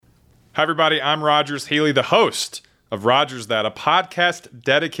Hi, everybody. I'm Rogers Healy, the host of Rogers That, a podcast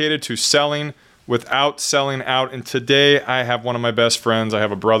dedicated to selling without selling out. And today I have one of my best friends. I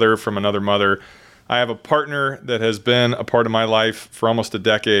have a brother from another mother. I have a partner that has been a part of my life for almost a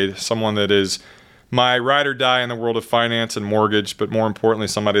decade, someone that is my ride or die in the world of finance and mortgage, but more importantly,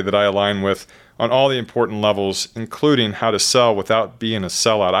 somebody that I align with on all the important levels, including how to sell without being a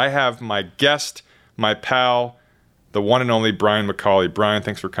sellout. I have my guest, my pal, the one and only Brian McCauley. Brian,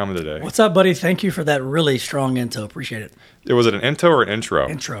 thanks for coming today. What's up, buddy? Thank you for that really strong intro. Appreciate it. Was it an into or an intro?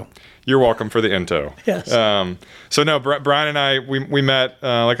 Intro. You're welcome for the into. Yes. Brian and I, we met,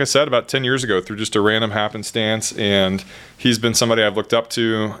 like I said, about 10 years ago through just a random happenstance, and he's been somebody I've looked up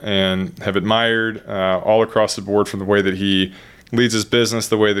to and have admired all across the board, from the way that he leads his business,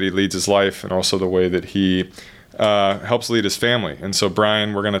 the way that he leads his life, and also the way that he helps lead his family. And so,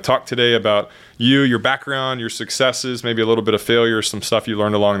 Brian, we're going to talk today about you, your background, your successes, maybe a little bit of failure, some stuff you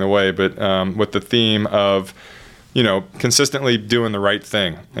learned along the way, but with the theme of, consistently doing the right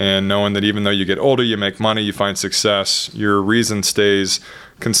thing and knowing that even though you get older, you make money, you find success, your reason stays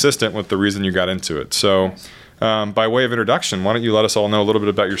consistent with the reason you got into it. So, by way of introduction, why don't you let us all know a little bit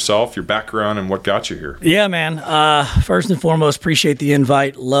about yourself, your background, and what got you here? Yeah, man. First and foremost, appreciate the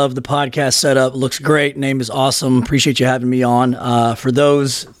invite. Love the podcast setup. Looks great. Name is awesome. Appreciate you having me on. For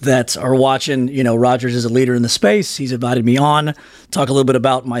those that are watching, Rogers is a leader in the space. He's invited me on. Talk a little bit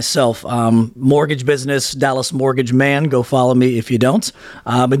about myself. Mortgage business, Dallas Mortgage Man. Go follow me if you don't.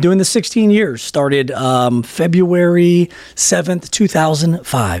 Been doing this 16 years. Started February 7th,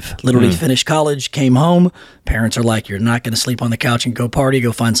 2005. Literally finished college, came home. Parents are like, you're not going to sleep on the couch and go party,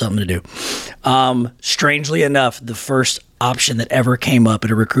 go find something to do. Strangely enough, the first option that ever came up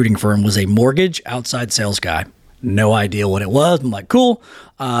at a recruiting firm was a mortgage outside sales guy. No idea what it was. I'm like, cool.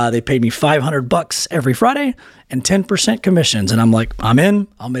 They paid me $500 every Friday and 10% commissions. And I'm like, I'm in.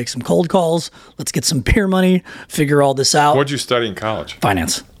 I'll make some cold calls. Let's get some beer money, figure all this out. What'd you study in college?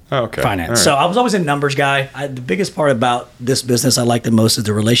 Finance. Oh, okay. Finance. Right. So I was always a numbers guy. The biggest part about this business I like the most is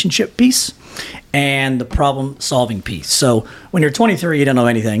the relationship piece and the problem solving piece. So when you're 23, you don't know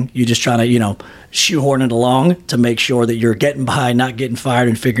anything. You just try to, shoehorn it along to make sure that you're getting by, not getting fired,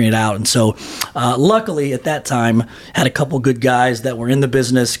 and figuring it out. And so luckily at that time, had a couple good guys that were in the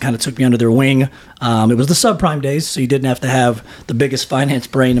business, kind of took me under their wing. It was the subprime days, so you didn't have to have the biggest finance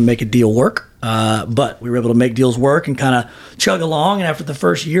brain to make a deal work. But we were able to make deals work and kind of chug along. And after the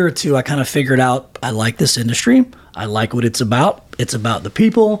first year or two, I kind of figured out I like this industry. I like what it's about. It's about the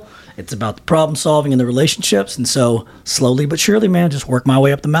people. It's about the problem solving and the relationships. And so slowly but surely, man, just work my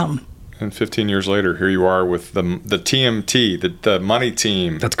way up the mountain. And 15 years later, here you are with the TMT, the money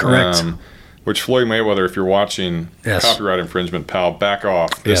team. That's correct. Which Floyd Mayweather, if you're watching, yes. Copyright infringement, pal, back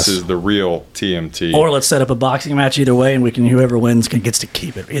off. This is the real TMT. Or let's set up a boxing match either way, and whoever wins gets to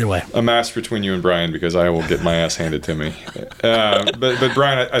keep it either way. A match between you and Brian, because I will get my ass handed to me. But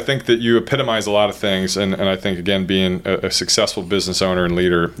Brian, I think that you epitomize a lot of things, and I think, again, being a successful business owner and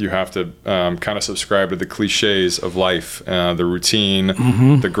leader, you have to kind of subscribe to the cliches of life, the routine,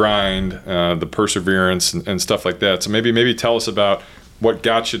 the grind, the perseverance, and stuff like that. So maybe tell us about what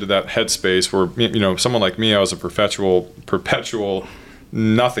got you to that headspace where, someone like me, I was a perpetual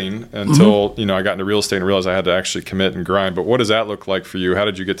nothing until, I got into real estate and realized I had to actually commit and grind. But what does that look like for you? How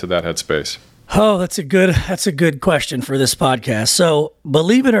did you get to that headspace? Oh, that's a good question for this podcast. So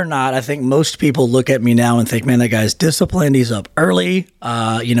believe it or not, I think most people look at me now and think, man, that guy's disciplined. He's up early.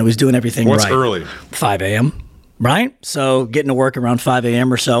 He's doing everything right. What's early? 5 a.m. Right? So getting to work around 5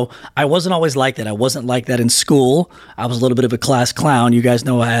 a.m. or so. I wasn't always like that. I wasn't like that in school. I was a little bit of a class clown. You guys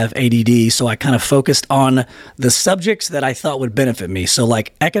know I have ADD, so I kind of focused on the subjects that I thought would benefit me. So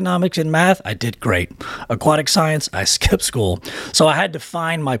like economics and math, I did great. Aquatic science, I skipped school. So I had to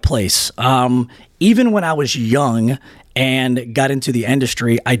find my place. Even when I was young and got into the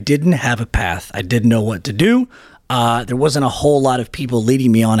industry, I didn't have a path. I didn't know what to do. There wasn't a whole lot of people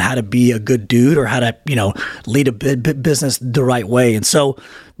leading me on how to be a good dude or how to, lead a business the right way. And so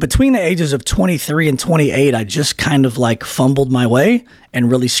between the ages of 23 and 28, I just kind of like fumbled my way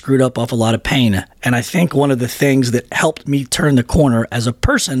and really screwed up off a lot of pain. And I think one of the things that helped me turn the corner as a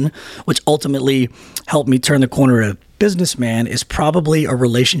person, which ultimately helped me turn the corner as a businessman, is probably a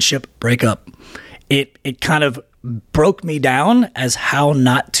relationship breakup. It kind of broke me down as how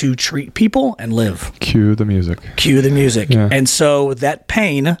not to treat people and live. Cue the music. Yeah. And so that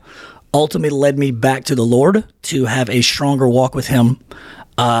pain ultimately led me back to the Lord to have a stronger walk with him.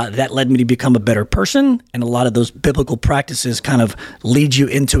 That led me to become a better person. And a lot of those biblical practices kind of lead you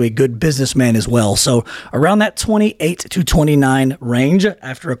into a good businessman as well. So around that 28 to 29 range,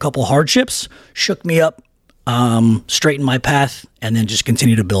 after a couple hardships, shook me up straighten my path, and then just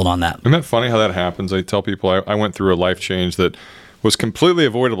continue to build on that. Isn't that funny how that happens? I tell people I went through a life change that was completely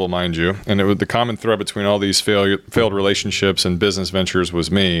avoidable, mind you, and it was the common thread between all these failed relationships and business ventures was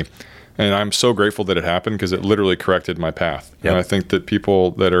me. And I'm so grateful that it happened because it literally corrected my path. Yep. And I think that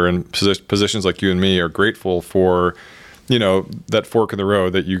people that are in positions like you and me are grateful for, that fork in the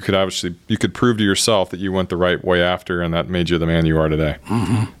road that you could prove to yourself that you went the right way after, and that made you the man you are today.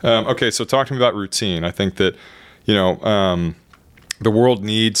 Mm-hmm. Okay, so talk to me about routine. I think that, the world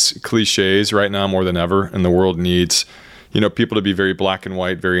needs cliches right now more than ever, and the world needs people to be very black and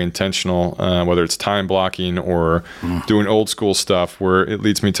white, very intentional, whether it's time blocking or doing old school stuff, where it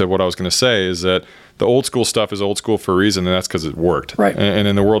leads me to what I was going to say is that the old school stuff is old school for a reason, and that's because it worked. Right. And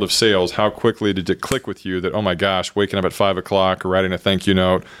in the world of sales, how quickly did it click with you that, oh my gosh, waking up at 5 o'clock or writing a thank you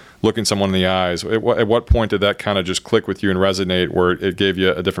note, looking someone in the eyes, at what point did that kind of just click with you and resonate where it gave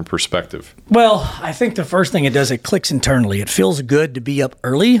you a different perspective? Well, I think the first thing it does, it clicks internally. It feels good to be up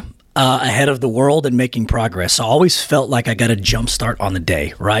early, ahead of the world and making progress. So I always felt like I got a jump start on the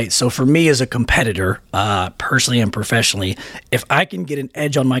day, right? So for me as a competitor, personally and professionally, if I can get an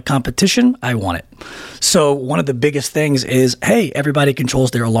edge on my competition, I want it. So one of the biggest things is, hey, everybody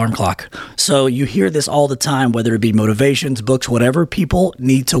controls their alarm clock. So you hear this all the time, whether it be motivations, books, whatever, people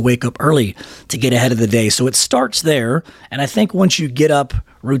need to wake up early to get ahead of the day. So it starts there. And I think once you get up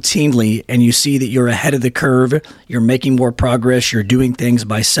routinely and you see that you're ahead of the curve, you're making more progress, you're doing things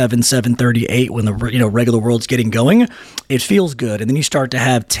by 7:30, 8 when the regular world's getting going, it feels good. And then you start to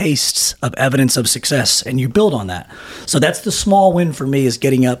have tastes of evidence of success and you build on that. So that's the small win for me, is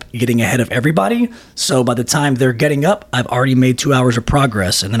getting up, getting ahead of everybody. So by the time they're getting up, I've already made 2 hours of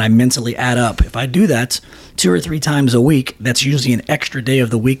progress, and then I mentally add up. If I do that 2 or 3 times a week, that's usually an extra day of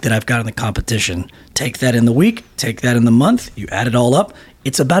the week that I've got in the competition. Take that in the week, take that in the month, you add it all up.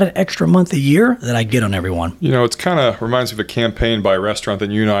 It's about an extra month a year that I get on everyone. It's kind of reminds me of a campaign by a restaurant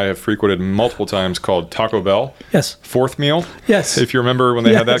that you and I have frequented multiple times called Taco Bell. Yes. Fourth Meal. Yes. If you remember when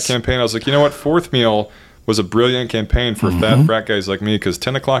they had that campaign, I was like, you know what? Fourth Meal was a brilliant campaign for fat frat guys like me, because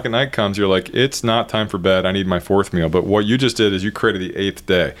 10 o'clock at night comes, you're like, it's not time for bed. I need my fourth meal. But what you just did is you created the 8th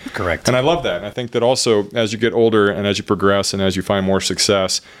day. Correct. And I love that. And I think that also as you get older and as you progress and as you find more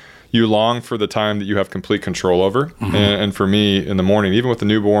success, you long for the time that you have complete control over. Mm-hmm. And for me, in the morning, even with the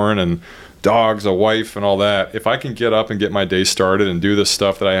newborn and dogs, a wife, and all that, if I can get up and get my day started and do this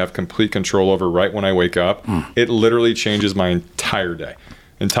stuff that I have complete control over right when I wake up, it literally changes my entire day.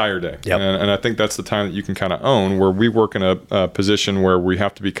 Yep. And I think that's the time that you can kind of own, where we work in a position where we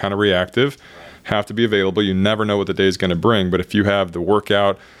have to be kind of reactive, have to be available. You never know what the day is going to bring. But if you have the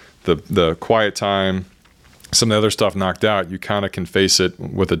workout, the quiet time, some of the other stuff knocked out, you kind of can face it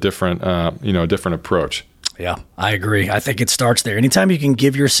with a different approach. Yeah, I agree. I think it starts there. Anytime you can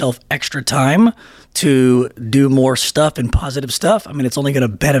give yourself extra time to do more stuff and positive stuff, I mean, it's only going to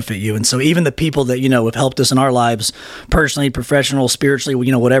benefit you. And so even the people that, have helped us in our lives, personally, professional, spiritually,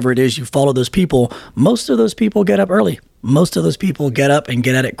 whatever it is, you follow those people, most of those people get up early. Most of those people get up and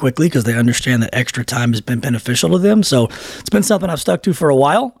get at it quickly because they understand that extra time has been beneficial to them. So it's been something I've stuck to for a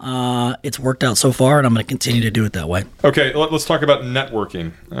while. It's worked out so far, and I'm going to continue to do it that way. Okay, let's talk about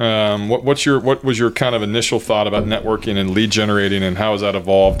networking. What was your kind of initial thought about networking and lead generating, and how has that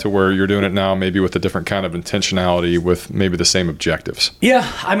evolved to where you're doing it now, maybe with a different kind of intentionality with maybe the same objectives? Yeah,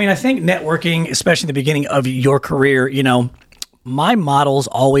 I mean, I think networking, especially in the beginning of your career, my model's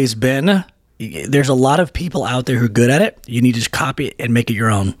always been, there's a lot of people out there who are good at it. You need to just copy it and make it your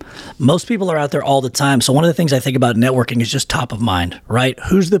own. Most people are out there all the time. So one of the things I think about networking is just top of mind, right?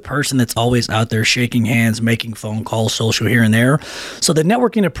 Who's the person that's always out there shaking hands, making phone calls, social here and there? So the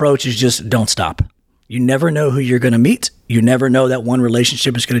networking approach is just don't stop. You never know who you're going to meet. You never know that one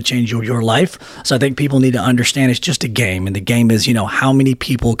relationship is going to change your life. So I think people need to understand it's just a game. And the game is, how many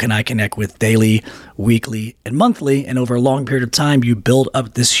people can I connect with daily, weekly, and monthly? And over a long period of time, you build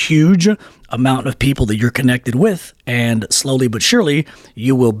up this huge amount of people that you're connected with. And slowly but surely,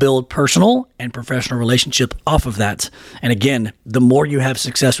 you will build personal and professional relationship off of that. And again, the more you have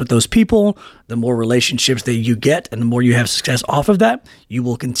success with those people, the more relationships that you get, and the more you have success off of that, you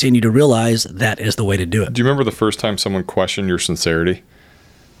will continue to realize that is the way to do it. Do you remember the first time someone questioned your sincerity?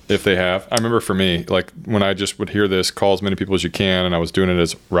 If they have. I remember for me, like when I just would hear this, call as many people as you can, and I was doing it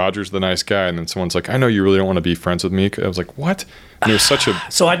as Roger's the nice guy, and then someone's like, I know you really don't want to be friends with me. I was like, what? And it was such a...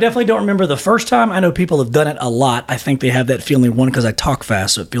 So I definitely don't remember the first time. I know people have done it a lot. I think they have that feeling, one, because I talk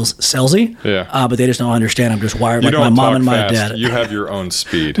fast, so it feels salesy. Yeah. But they just don't understand. I'm just wired like my mom and my dad. You have your own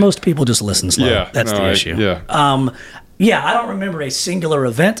speed. Most people just listen slow. Yeah. That's the issue. Yeah. Yeah, I don't remember a singular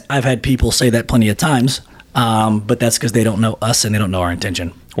event. I've had people say that plenty of times. But that's because they don't know us and they don't know our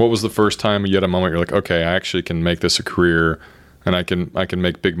intention. What was the first time you had a moment you're like, okay, I actually can make this a career, and I can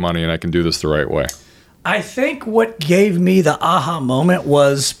make big money, and I can do this the right way? I think what gave me the aha moment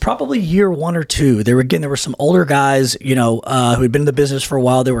was probably year 1 or 2. There were some older guys, who had been in the business for a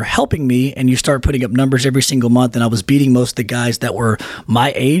while. They were helping me, and you start putting up numbers every single month, and I was beating most of the guys that were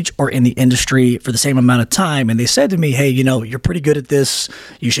my age or in the industry for the same amount of time. And they said to me, hey, you're pretty good at this.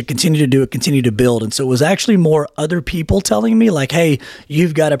 You should continue to do it, continue to build. And so it was actually more other people telling me like, hey,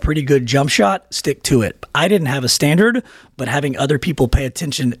 you've got a pretty good jump shot, stick to it. I didn't have a standard, but having other people pay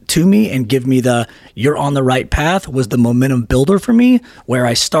attention to me and give me you're on the right path was the momentum builder for me, where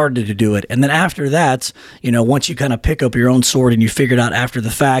I started to do it. And then after that, once you kind of pick up your own sword and you figure it out after the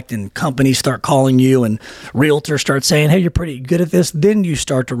fact, and companies start calling you and realtors start saying, hey, you're pretty good at this, then you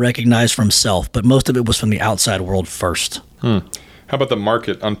start to recognize from self. But most of it was from the outside world first. How about the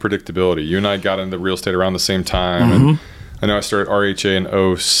market unpredictability? You and I got into real estate around the same time. And I know I started RHA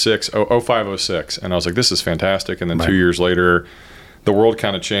in 05, 06, and I was like, this is fantastic. And then 2 years later, the world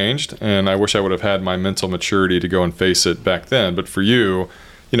kind of changed, and I wish I would have had my mental maturity to go and face it back then. But for you,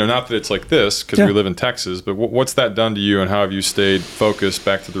 not that it's like this, because we live in Texas, but what's that done to you, and how have you stayed focused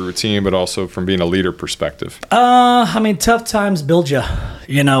back to the routine, but also from being a leader perspective? Tough times build you.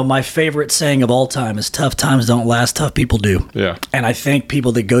 My favorite saying of all time is tough times don't last, tough people do. Yeah. And I think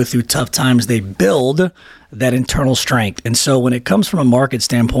people that go through tough times, they build that internal strength. And so when it comes from a market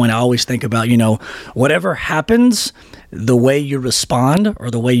standpoint, I always think about, whatever happens, the way you respond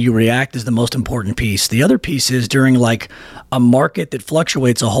or the way you react is the most important piece. The other piece is during like a market that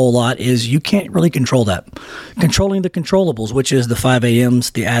fluctuates a whole lot is you can't really control that. Controlling the controllables, which is the 5 a.m.s,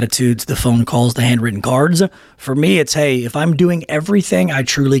 the attitudes, the phone calls, the handwritten cards. For me, it's, hey, if I'm doing everything I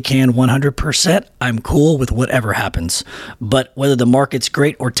truly can 100%, I'm cool with whatever happens. But whether the market's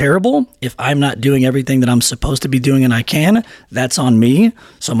great or terrible, if I'm not doing everything that I'm supposed to be doing and I can, that's on me.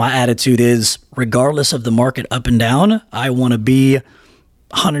 So my attitude is, regardless of the market up and down, I want to be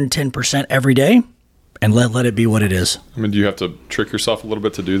 110% every day and let it be what it is. Do you have to trick yourself a little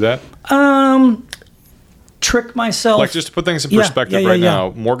bit to do that? Trick myself. Like, just to put things in perspective now,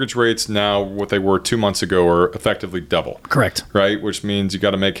 mortgage rates now, what they were 2 months ago, are effectively double. Correct. Right? Which means you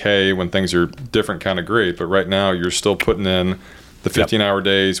got to make hay when things are different kind of great. But right now, you're still putting in the 15-hour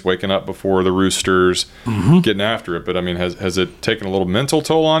days, waking up before the roosters, getting after it. But has it taken a little mental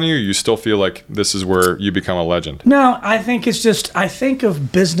toll on you? You still feel like this is where you become a legend? No, I think it's just, I think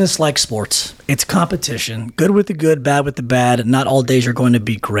of business like sports. It's competition. Good with the good, bad with the bad. Not all days are going to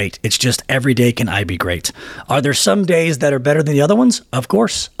be great. It's just every day can I be great. Are there some days that are better than the other ones? Of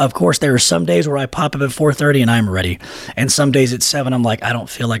course. Of course, there are some days where I pop up at 4:30 and I'm ready. And some days at 7, I'm like, I don't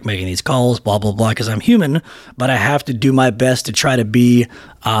feel like making these calls, blah, blah, blah, because I'm human. But I have to do my best to try to be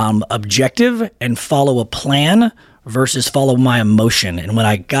objective and follow a plan versus follow my emotion. And when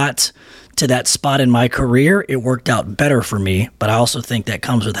I got to that spot in my career, it worked out better for me. But I also think that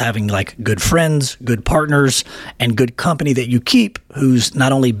comes with having like good friends, good partners, and good company that you keep who's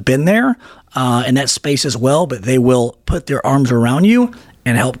not only been there in that space as well, but they will put their arms around you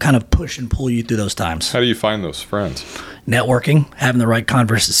and help kind of push and pull you through those times. How do you find those friends? Networking, having the right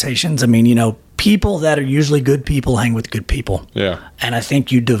conversations. People that are usually good people hang with good people. Yeah. And I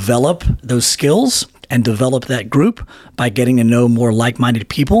think you develop those skills and develop that group by getting to know more like-minded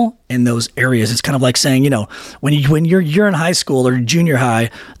people in those areas. It's kind of like saying, when you're in high school or junior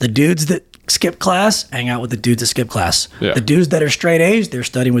high, the dudes that skip class hang out with the dudes that skip class. Yeah. The dudes that are straight A's, they're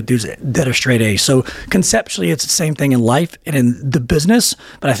studying with dudes that are straight A's. So conceptually, it's the same thing in life and in the business.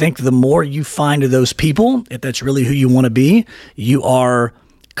 But I think the more you find those people, if that's really who you want to be, you are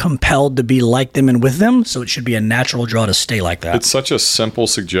compelled to be like them and with them. So it should be a natural draw to stay like that. It's such a simple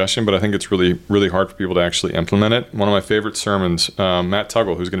suggestion, but I think it's really, really hard for people to actually implement it. One of my favorite sermons, Matt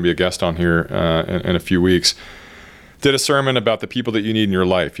Tuggle, who's going to be a guest on here in a few weeks, did a sermon about the people that you need in your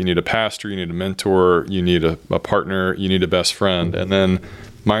life. You need a pastor, you need a mentor, you need a partner, you need a best friend. And then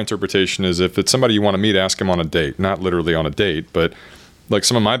my interpretation is, if it's somebody you want to meet, ask them on a date. Not literally on a date, but like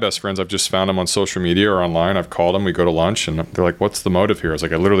some of my best friends, I've just found them on social media or online. I've called them, we go to lunch, and they're like, what's the motive here? I was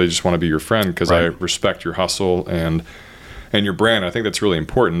like, I literally just want to be your friend because I respect your hustle and your brand. I think that's really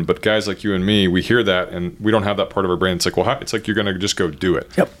important. But guys like you and me, we hear that and we don't have that part of our brain. It's like, well, it's like you're going to just go do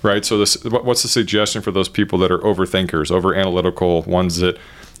it. Yep. Right? So what's the suggestion for those people that are overthinkers, over analytical, ones that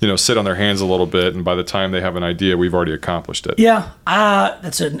sit on their hands a little bit, and by the time they have an idea, we've already accomplished it? Yeah,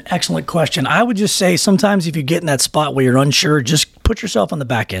 that's an excellent question. I would just say sometimes if you get in that spot where you're unsure, just put yourself on the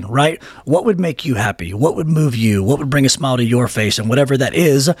back end, right? What would make you happy? What would move you? What would bring a smile to your face? And whatever that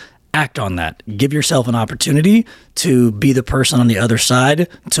is, act on that. Give yourself an opportunity to be the person on the other side,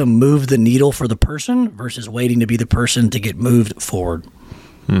 to move the needle for the person versus waiting to be the person to get moved forward.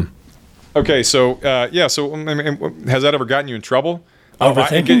 Okay, so so I mean, has that ever gotten you in trouble?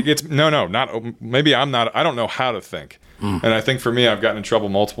 Overthinking? Maybe I'm not. I don't know how to think, and I think for me, I've gotten in trouble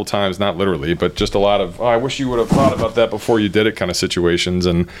multiple times, not literally, but just a lot of I wish you would have thought about that before you did it kind of situations,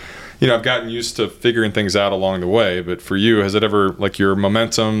 and I've gotten used to figuring things out along the way. But for you, has it ever, like, your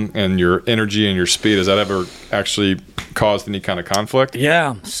momentum and your energy and your speed, has that ever actually caused any kind of conflict?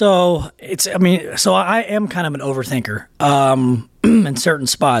 Yeah. So I am kind of an overthinker. In certain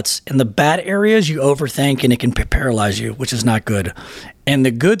spots. In the bad areas, you overthink and it can paralyze you, which is not good. And the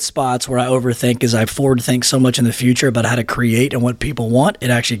good spots where I overthink is I forward think so much in the future about how to create and what people want.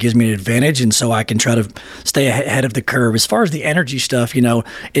 It actually gives me an advantage, and so I can try to stay ahead of the curve. As far as the energy stuff,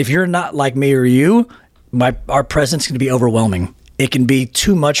 if you're not like me or you, our presence can be overwhelming. It can be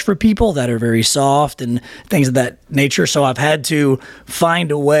too much for people that are very soft and things of that nature. So I've had to find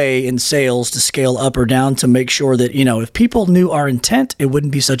a way in sales to scale up or down to make sure that, if people knew our intent, it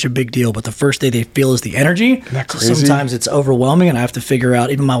wouldn't be such a big deal. But the first thing they feel is the energy. Isn't that crazy? Sometimes it's overwhelming, and I have to figure out.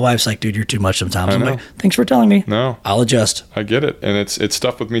 Even my wife's like, dude, you're too much sometimes. I'm like, thanks for telling me. No. I'll adjust. I get it. And it's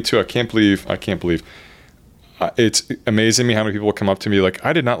stuff with me too. I can't believe. It's amazing me how many people will come up to me like,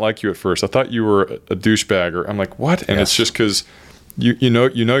 I did not like you at first. I thought you were a douchebag. Or I'm like, what? And It's just because you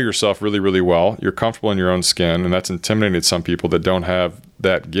know yourself really, really well. You're comfortable in your own skin, and that's intimidated some people that don't have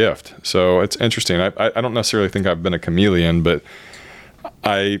that gift. So it's interesting. I don't necessarily think I've been a chameleon, but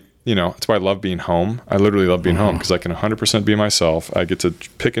that's why I love being home. I literally love being home because I can 100% be myself. I get to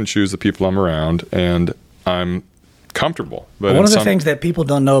pick and choose the people I'm around, and I'm comfortable. But one of the things that people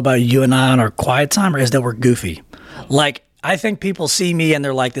don't know about you and I on our quiet time is that we're goofy. Like, I think people see me and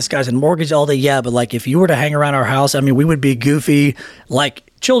they're like, this guy's in mortgage all day. Yeah, but like if you were to hang around our house, we would be goofy like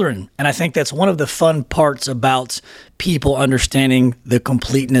children. And I think that's one of the fun parts about people understanding the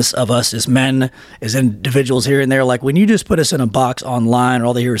completeness of us as men, as individuals here and there. Like when you just put us in a box online, or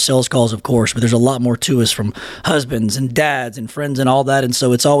all they hear is sales calls, of course, but there's a lot more to us from husbands and dads and friends and all that. And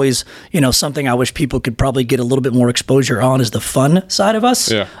so it's always, something I wish people could probably get a little bit more exposure on is the fun side of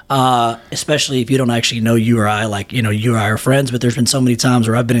us. Yeah. Especially if you don't actually know you or I, like, you and I are friends, but there's been so many times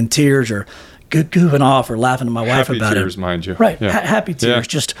where I've been in tears or goofing off or laughing to my wife happy about tears, it. Mind you. Right. Yeah. Happy tears,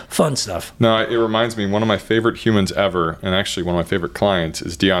 just fun stuff. No, it reminds me, one of my favorite humans ever, and actually one of my favorite clients,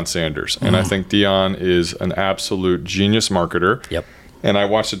 is Deion Sanders. And I think Deion is an absolute genius marketer. Yep. And I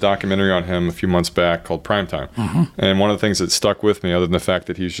watched a documentary on him a few months back called Primetime. And one of the things that stuck with me, other than the fact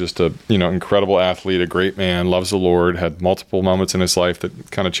that he's just a incredible athlete, a great man, loves the Lord, had multiple moments in his life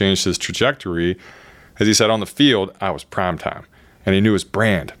that kind of changed his trajectory, as he said, on the field, I was Primetime. And he knew his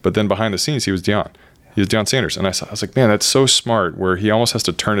brand. But then behind the scenes, he was Deion. He was Deion Sanders. And I was like, man, that's so smart, where he almost has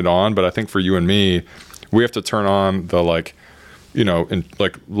to turn it on. But I think for you and me, we have to turn on the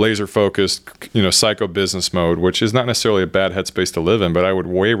laser focused, psycho business mode, which is not necessarily a bad headspace to live in, but I would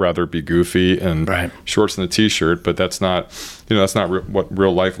way rather be goofy and shorts and a t-shirt, but that's not what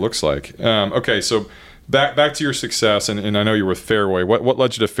real life looks like. Okay. So back to your success, and I know you're with Fairway. What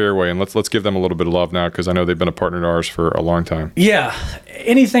led you to Fairway? And let's give them a little bit of love now, because I know they've been a partner to ours for a long time. Yeah.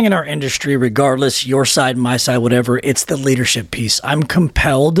 Anything in our industry, regardless, your side, my side, whatever, it's the leadership piece. I'm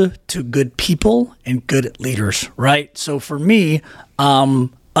compelled to good people and good leaders, right? So for me,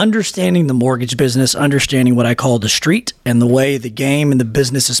 understanding the mortgage business, understanding what I call the street and the way the game and the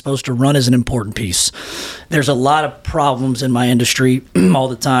business is supposed to run is an important piece. There's a lot of problems in my industry all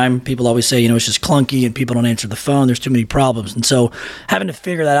the time. People always say, it's just clunky and people don't answer the phone. There's too many problems. And so having to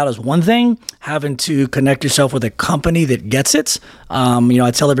figure that out is one thing. Having to connect yourself with a company that gets it.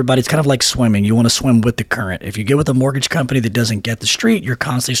 I tell everybody it's kind of like swimming. You want to swim with the current. If you get with a mortgage company that doesn't get the street, you're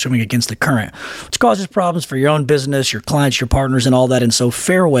constantly swimming against the current, which causes problems for your own business, your clients, your partners, and all that. And so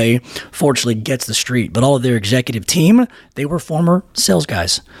Fairway, fortunately, gets the street. But all of their executive team, they were former sales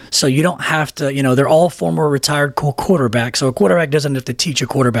guys. So you don't have to, they're all former retired quarterbacks. So a quarterback doesn't have to teach a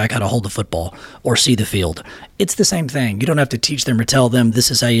quarterback how to hold the football or see the field. It's the same thing. You don't have to teach them or tell them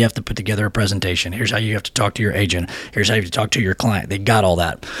this is how you have to put together a presentation. Here's how you have to talk to your agent. Here's how you have to talk to your client. They got all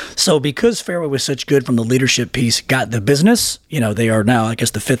that. So because Fairway was such good from the leadership piece, got the business, they are now, I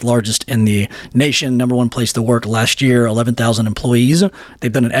guess, the 5th largest in the nation, number 1 place to work last year, 11,000 employees.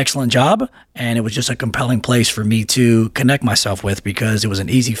 They've done an excellent job, and it was just a compelling place for me to connect myself with because it was an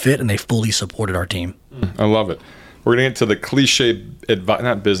easy fit and they fully supported our team. I love it. We're going to get to the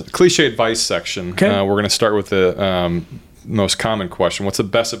cliche advice section. Okay. We're going to start with the most common question. What's the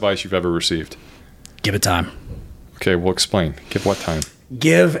best advice you've ever received? Give it time. Okay, we'll explain. Give what time?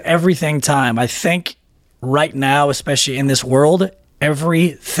 Give everything time. I think right now, especially in this world,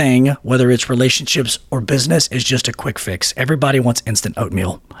 everything, whether it's relationships or business, is just a quick fix. Everybody wants instant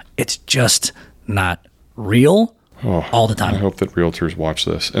oatmeal. It's just not real all the time. I hope that realtors watch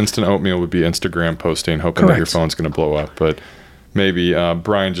this. Instant oatmeal would be Instagram posting, hoping that your phone's going to blow up. But maybe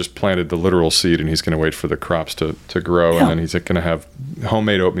Brian just planted the literal seed, and he's going to wait for the crops to grow, and then he's going to have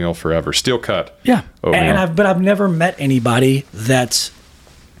homemade oatmeal forever. Steel cut. Yeah. Oatmeal. But I've never met anybody that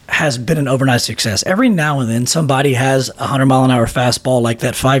has been an overnight success. Every now and then somebody has a 100-mile-an-hour fastball like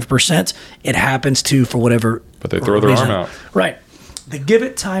that 5%. It happens to, for whatever But they throw their arm out. Right. The give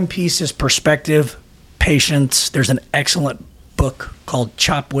it time piece is perspective, patience. There's an excellent book called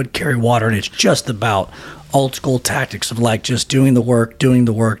Chop Wood, Carry Water, and it's just about old school tactics of like just doing the work,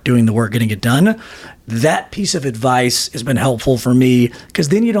 getting it done. That piece of advice has been helpful for me because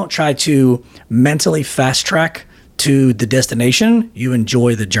then you don't try to mentally fast track to the destination. You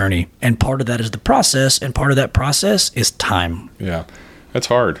enjoy the journey. And part of that is the process, and part of that process is time. Yeah. That's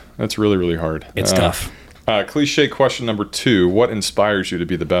hard. That's really, really hard. It's tough. Cliche question number 2, what inspires you to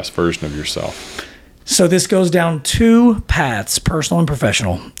be the best version of yourself? So this goes down 2 paths, personal and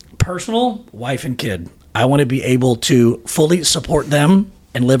professional. Personal, wife and kid. I want to be able to fully support them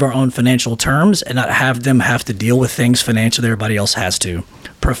and live our own financial terms and not have them have to deal with things financially everybody else has to.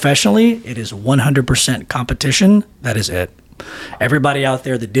 Professionally, it is 100% competition. That is it. Everybody out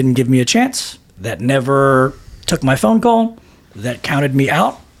there that didn't give me a chance, that never took my phone call, that counted me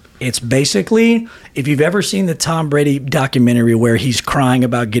out, it's basically, if you've ever seen the Tom Brady documentary where he's crying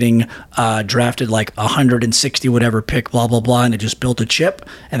about getting drafted like 160 whatever pick, blah, blah, blah, and it just built a chip,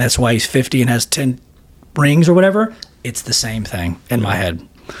 and that's why he's 50 and has 10 rings or whatever, it's the same thing in my head.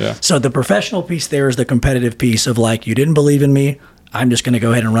 Yeah. So the professional piece there is the competitive piece of like, you didn't believe in me, I'm just going to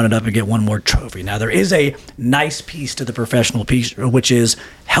go ahead and run it up and get one more trophy. Now, there is a nice piece to the professional piece, which is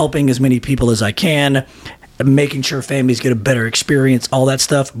helping as many people as I can, making sure families get a better experience, all that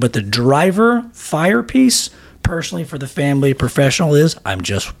stuff. But the driver fire piece, personally for the family, professional is I'm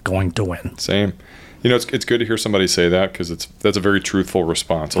just going to win. Same. You know, it's good to hear somebody say that because that's a very truthful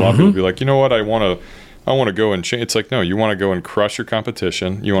response. A lot of people be like, you know what, I want to go and change. It's like, no, you want to go and crush your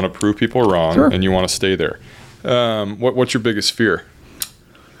competition. You want to prove people wrong, and you want to stay there. What's your biggest fear?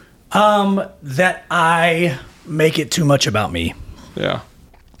 That I make it too much about me. Yeah.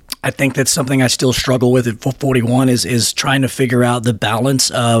 I think that's something I still struggle with at 41 is trying to figure out the balance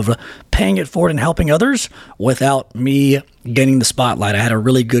of paying it forward and helping others without me getting the spotlight. I had a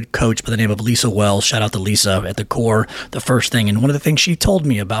really good coach by the name of Lisa Wells. Shout out to Lisa at the core, the first thing. And one of the things she told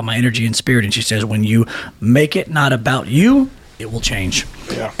me about my energy and spirit, and she says, when you make it not about you, it will change.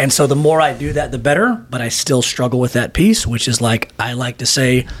 Yeah. And so the more I do that, the better, but I still struggle with that piece, which is like, I like to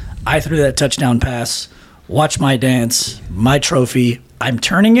say, I threw that touchdown pass, watch my dance, my trophy. I'm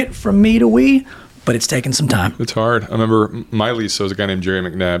turning it from me to we, but it's taking some time. It's hard. I remember my Lisa was a guy named Jerry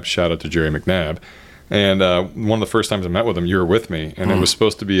McNabb. Shout out to Jerry McNabb. And one of the first times I met with him, you were with me, and it was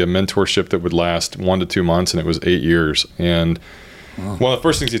supposed to be a mentorship that would last 1 to 2 months, and it was 8 years. And one of the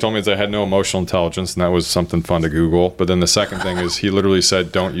first things he told me is I had no emotional intelligence, and that was something fun to Google. But then the second thing is he literally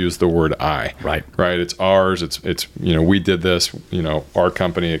said, don't use the word I. Right. It's ours. It's we did this, our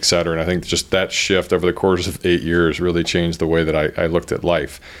company, et cetera. And I think just that shift over the course of 8 years really changed the way that I looked at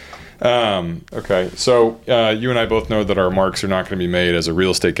life. Okay. So you and I both know that our marks are not going to be made as a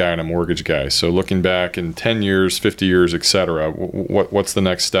real estate guy and a mortgage guy. So looking back in 10 years, 50 years, et cetera, what's the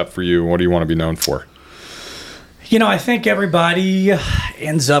next step for you? What do you want to be known for? I think everybody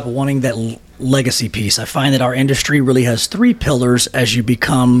ends up wanting that legacy piece. I find that our industry really has 3 pillars as you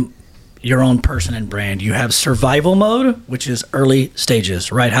become your own person and brand. You have survival mode, which is early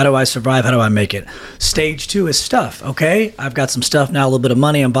stages, right? How do I survive? How do I make it? Stage 2 is stuff, okay? I've got some stuff now, a little bit of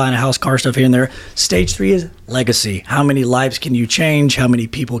money. I'm buying a house, car, stuff here and there. Stage 3 is legacy. How many lives can you change? How many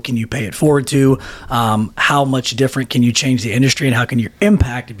people can you pay it forward to? How much different can you change the industry, and how can your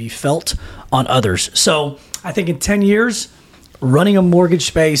impact be felt on others? So I think in 10 years, running a mortgage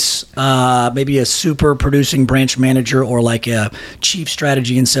space, maybe a super producing branch manager or like a chief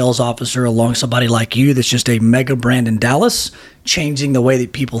strategy and sales officer along somebody like you that's just a mega brand in Dallas, changing the way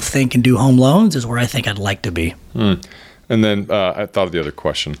that people think and do home loans is where I think I'd like to be. And then I thought of the other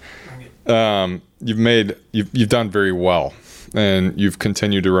question. You've done very well, and you've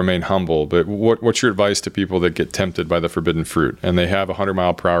continued to remain humble. But what's your advice to people that get tempted by the forbidden fruit and they have a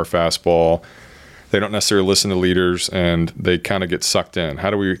 100-mile-per-hour fastball? They don't necessarily listen to leaders, and they kind of get sucked in. How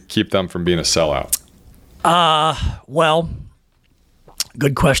do we keep them from being a sellout? Well,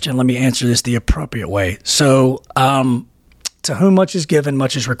 good question. Let me answer this the appropriate way. So, to whom much is given,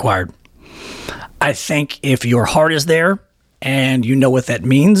 much is required. I think if your heart is there and you know what that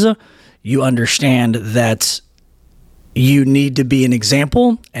means, you understand that you need to be an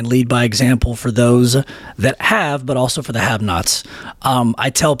example and lead by example for those that have, but also for the have-nots. I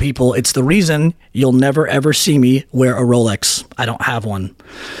tell people it's the reason you'll never ever see me wear a Rolex. I don't have one.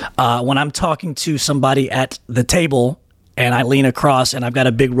 When I'm talking to somebody at the table and I lean across and I've got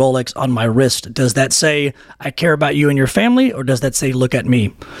a big Rolex on my wrist, does that say I care about you and your family, or does that say look at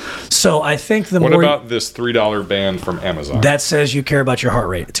me? So I think What about this $3 band from Amazon? That says you care about your heart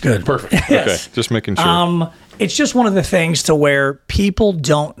rate. It's good. Perfect. Yes. Okay, just making sure. It's just one of the things to where people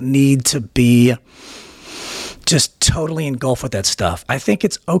don't need to be just totally engulfed with that stuff. I think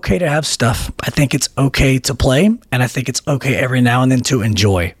it's okay to have stuff. I think it's okay to play, and I think it's okay every now and then to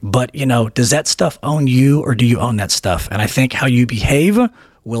enjoy. But, does that stuff own you, or do you own that stuff? And I think how you behave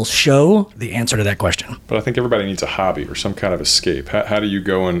will show the answer to that question. But I think everybody needs a hobby or some kind of escape. How do you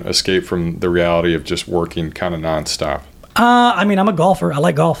go and escape from the reality of just working kind of nonstop? I'm a golfer. I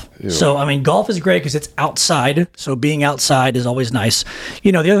like golf. Ew. So, golf is great because it's outside. So being outside is always nice.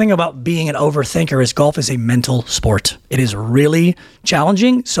 The other thing about being an overthinker is golf is a mental sport. It is really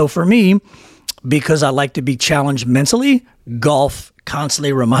challenging. So for me, because I like to be challenged mentally, golf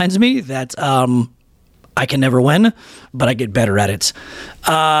constantly reminds me that I can never win, but I get better at it.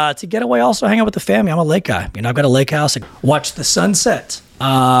 To get away, also hang out with the family. I'm a lake guy. I've got a lake house. I watch the sunset.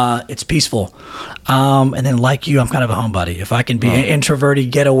 It's peaceful. And then like you, I'm kind of a homebody. If I can be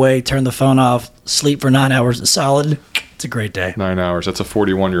introverted, get away, turn the phone off, sleep for 9 hours solid, it's a great day. 9 hours. That's a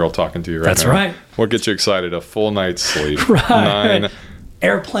 41-year-old talking to you right now. That's right. What gets you excited? A full night's sleep. Right.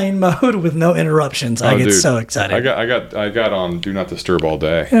 Airplane mode with no interruptions. I get so excited. I got on Do Not Disturb all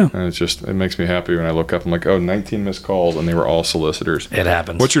day. Yeah. And it makes me happy when I look up. I'm like, 19 missed calls, and they were all solicitors. It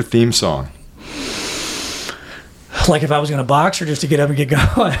happens. What's your theme song? Like if I was going to box, or just to get up and get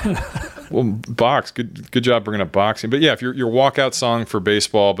going? Well, box. Good job bringing up boxing. But yeah, if your walkout song for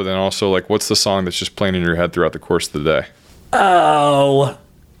baseball, but then also like what's the song that's just playing in your head throughout the course of the day? Oh,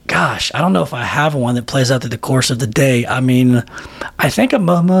 gosh. I don't know if I have one that plays out through the course of the day. I think a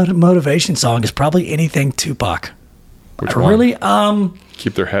motivation song is probably anything Tupac. Which one? Really?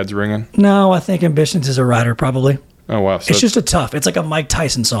 Keep Their Heads Ringing? No, I think Ambitions is a rider, probably. Oh, wow. So It's like a Mike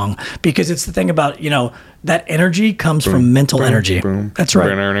Tyson song, because it's the thing about, that energy comes from mental energy. Boom. That's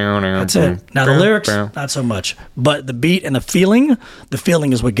right. That's it. Now the lyrics, not so much, but the beat and the feeling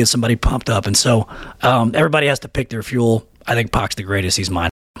is what gets somebody pumped up. And so everybody has to pick their fuel. I think Pac's the greatest. He's mine.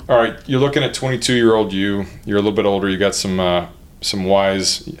 All right. You're looking at 22-year-old you. You're a little bit older. You got some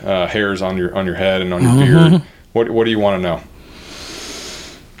wise hairs on your head and on your beard. What do you want to know?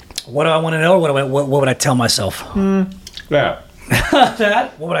 What do I want to know? Or what would I tell myself? That.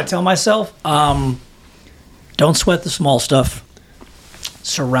 What would I tell myself? Don't sweat the small stuff.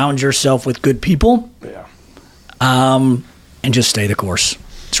 Surround yourself with good people. Yeah. And just stay the course.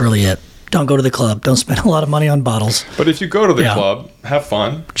 That's really it. Don't go to the club. Don't spend a lot of money on bottles. But if you go to the club, have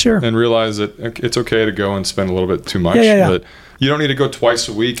fun. Sure. And realize that it's okay to go and spend a little bit too much. Yeah. But you don't need to go twice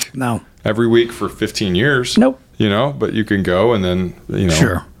a week. No. Every week for 15 years. Nope. But you can go and then,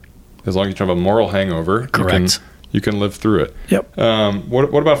 Sure. As long as you don't have a moral hangover. Correct. You can live through it. Yep.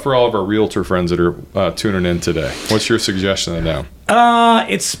 What about for all of our realtor friends that are tuning in today? What's your suggestion to them?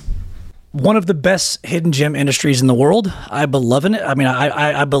 It's one of the best hidden gem industries in the world. I believe in it.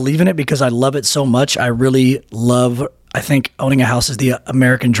 I believe in it because I love it so much. I really love, I think owning a house is the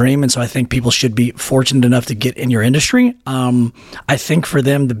American dream. And so I think people should be fortunate enough to get in your industry. I think for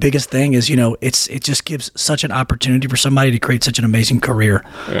them, the biggest thing is, it just gives such an opportunity for somebody to create such an amazing career.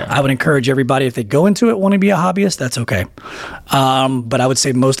 Yeah. I would encourage everybody, if they go into it wanting to be a hobbyist, that's okay. But I would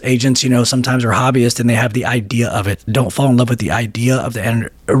say most agents, sometimes are hobbyists and they have the idea of it. Don't fall in love with the idea of the end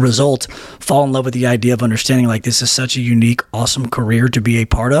result. Fall in love with the idea of understanding like this is such a unique, awesome career to be a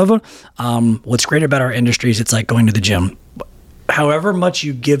part of. What's great about our industry is it's like going to the gym. However much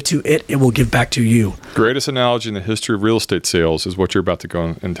you give to it, it will give back to you. Greatest analogy in the history of real estate sales is what you're about to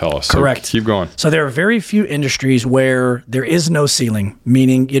go and tell us. Correct. So keep going. So there are very few industries where there is no ceiling,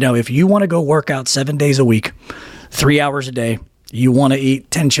 meaning, if you want to go work out 7 days a week, 3 hours a day, you want to eat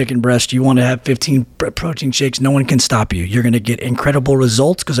 10 chicken breasts, you want to have 15 protein shakes, no one can stop you. You're going to get incredible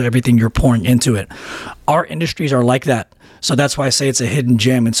results because of everything you're pouring into it. Our industries are like that. So that's why I say it's a hidden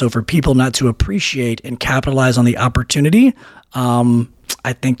gem. And so for people not to appreciate and capitalize on the opportunity,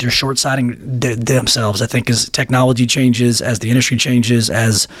 I think they're short-sighting themselves. I think as technology changes, as the industry changes,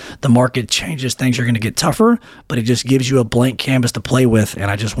 as the market changes, things are going to get tougher, but it just gives you a blank canvas to play with. And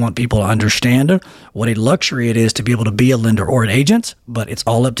I just want people to understand what a luxury it is to be able to be a lender or an agent, but it's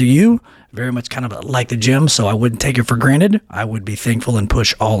all up to you. Very much kind of like the gym, so I wouldn't take it for granted. I would be thankful and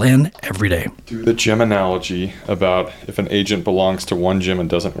push all in every day. Do the gym analogy about if an agent belongs to one gym and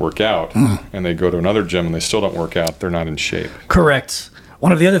doesn't work out, and they go to another gym and they still don't work out, they're not in shape. Correct.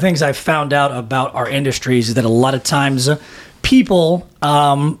 One of the other things I've found out about our industries is that a lot of times people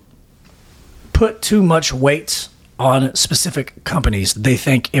put too much weight on specific companies. They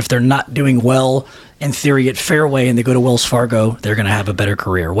think if they're not doing well, in theory, at Fairway and they go to Wells Fargo, they're going to have a better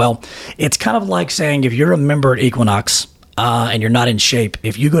career. Well, it's kind of like saying if you're a member at Equinox and you're not in shape,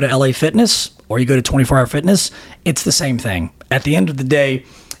 if you go to LA Fitness or you go to 24 Hour Fitness, it's the same thing. At the end of the day,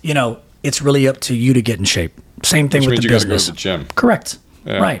 it's really up to you to get in shape. Same thing with the business. Which means you got to go to the gym. Correct.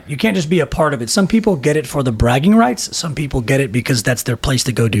 Yeah. Right. You can't just be a part of it. Some people get it for the bragging rights. Some people get it because that's their place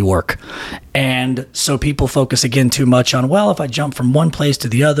to go do work. And so people focus again too much on, well, if I jump from one place to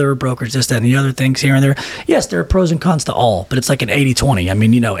the other, brokers, this, that, and the other things here and there. Yes, there are pros and cons to all, but it's like an 80-20. I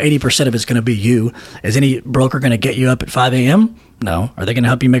mean, 80% of it's going to be you. Is any broker going to get you up at 5 a.m.? No. Are they going to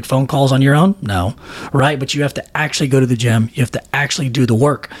help you make phone calls on your own? No. Right? But you have to actually go to the gym. You have to actually do the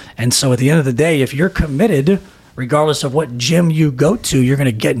work. And so at the end of the day, if you're committed, regardless of what gym you go to, you're going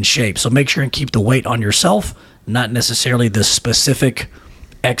to get in shape. So make sure and keep the weight on yourself, not necessarily the specific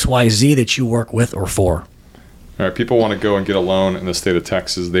XYZ that you work with or for. All right, people want to go and get a loan in the state of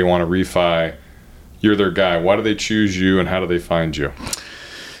Texas. They want to refi. You're their guy. Why do they choose you, and how do they find you?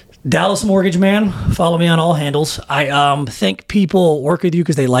 Dallas Mortgage Man. Follow me on all handles. I think people work with you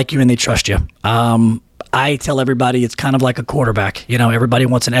because they like you and they trust you. I tell everybody it's kind of like a quarterback. Everybody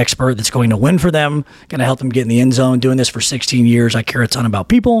wants an expert that's going to win for them, going to help them get in the end zone. Doing this for 16 years, I care a ton about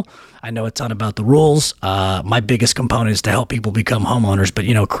people. I know a ton about the rules. My biggest component is to help people become homeowners,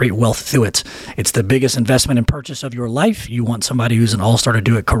 but, create wealth through it. It's the biggest investment and purchase of your life. You want somebody who's an all-star to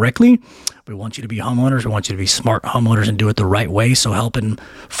do it correctly. We want you to be homeowners. We want you to be smart homeowners and do it the right way. So helping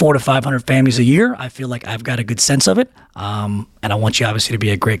 400 to 500 families a year, I feel like I've got a good sense of it. And I want you obviously to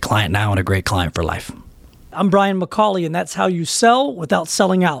be a great client now and a great client for life. I'm Brian McCauley, and that's how you sell without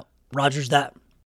selling out. Roger's that.